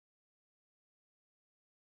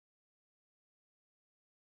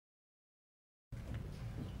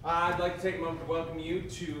I'd like to take a moment to welcome you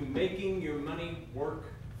to Making Your Money Work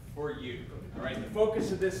for You. All right, the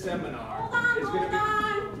focus of this seminar is going to be... Hold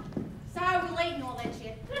on. Sorry we're late and all that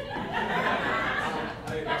shit.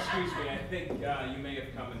 Excuse me, I think you may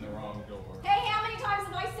have come in the wrong door. Hey, how many times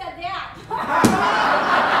have I said that?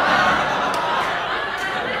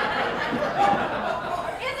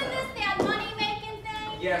 Isn't this that money-making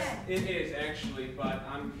thing? Yes, it is actually, but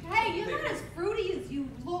I'm... Hey, you're not as fruity as you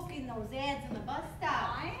look in those ads in the bus stop.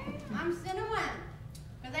 I'm cinnamon.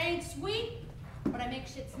 Because I ain't sweet, but I make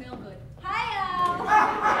shit smell good. Hi-yo!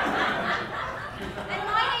 And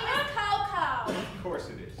my name is Coco. Of course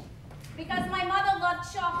it is. Because my mother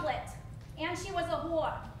loved chocolate, and she was a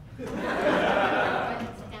whore.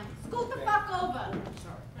 Scoot the fuck over.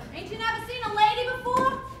 Ain't you never seen a lady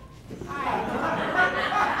before? Alright.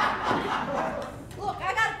 Look,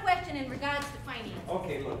 I got a question in regards to finance.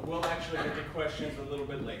 Okay, look, we'll actually get to questions a little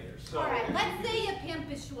bit later. So. Alright, let's say your pimp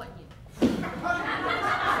is shorting you.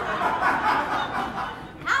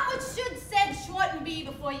 How much should said shorten be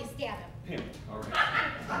before you stab him? Pimp, all right.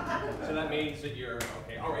 So that means that you're,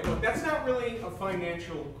 okay, all right, look, that's not really a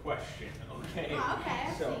financial question, okay? Oh,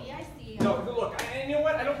 okay, I see. No, look, and you know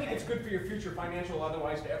what? I don't think it's good for your future financial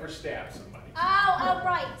otherwise to ever stab somebody. Oh,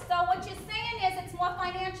 right. So what you're saying is it's more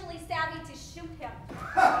financially savvy to shoot him.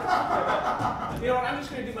 You know what? I'm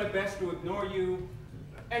just going to do my best to ignore you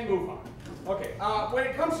and move on. Okay, when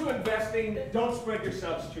it comes to investing, don't spread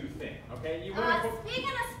yourselves too thin, okay? You Speaking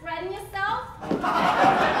of spreading yourself,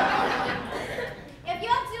 if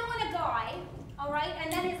you're doing a guy, all right,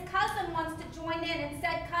 and then his cousin wants to join in and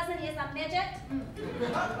said cousin is a midget,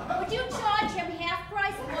 would you charge him half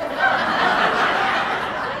price?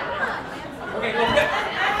 Okay, well,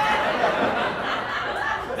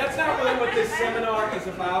 that's not really what this seminar is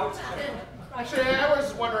about. Actually, I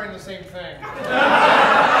was wondering the same thing.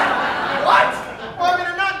 What? Well, I mean,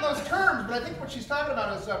 they're not in those terms, but I think what she's talking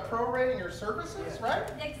about is prorating your services,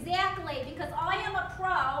 right? Exactly, because I am a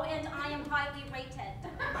pro and I am highly rated.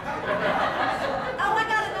 Oh, I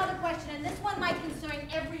got another question, and this one might concern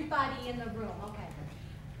everybody in the room. Okay.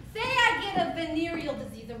 Say I get a venereal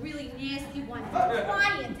disease, a really nasty one, from a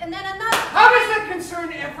client, and then another... How does that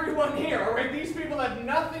concern everyone here, all right? These people have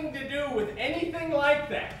nothing to do with anything like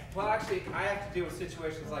that. Well, actually, I have to deal with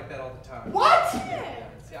situations like that all the time. What?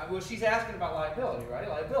 Yeah, well, she's asking about liability, right?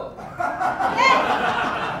 Liability.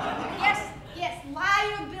 Yes,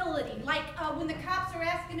 liability. Like when the cops are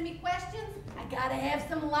asking me questions, I gotta have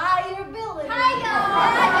some liability. Hiya!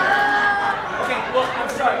 Okay, look, I'm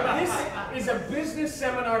sorry. This is a business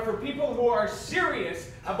seminar for people who are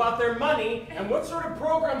serious about their money and what sort of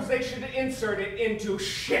programs they should insert it into.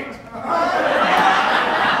 Shit!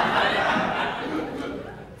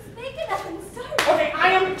 Okay,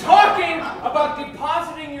 I am talking about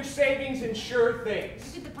depositing your savings in sure things.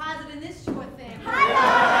 You should deposit in this sure thing. No,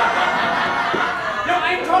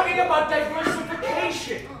 I'm talking about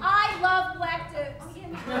diversification. I love black dudes.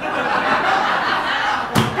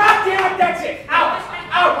 God damn it, that's it! Out!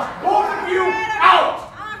 Out! Both of you, out!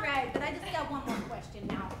 All right, but I just got one more question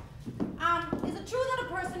now. Is it true that a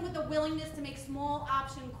person with a willingness to make small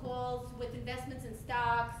option calls with investments in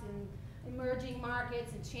stocks and emerging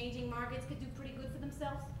markets and changing markets could do pretty good for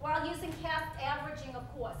themselves? While using cost averaging, of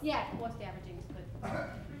course. Yeah, cost averaging is good.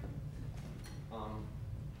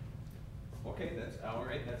 Okay, that's all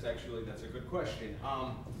right. That's a good question.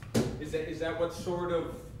 Is that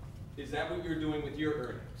what you're doing with your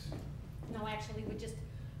earnings? No, actually, we're just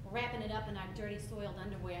wrapping it up in our dirty, soiled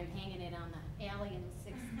underwear and hanging it on the alley in the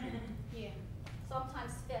 6th. Yeah.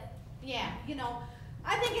 Sometimes 5th. Yeah, you know,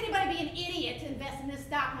 I think anybody would be an idiot to invest in this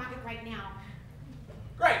stock market right now.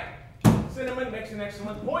 Great. Cinnamon makes an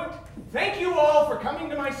excellent point. Thank you all for coming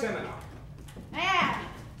to my seminar. Yeah.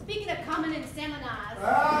 Speaking of coming in seminars.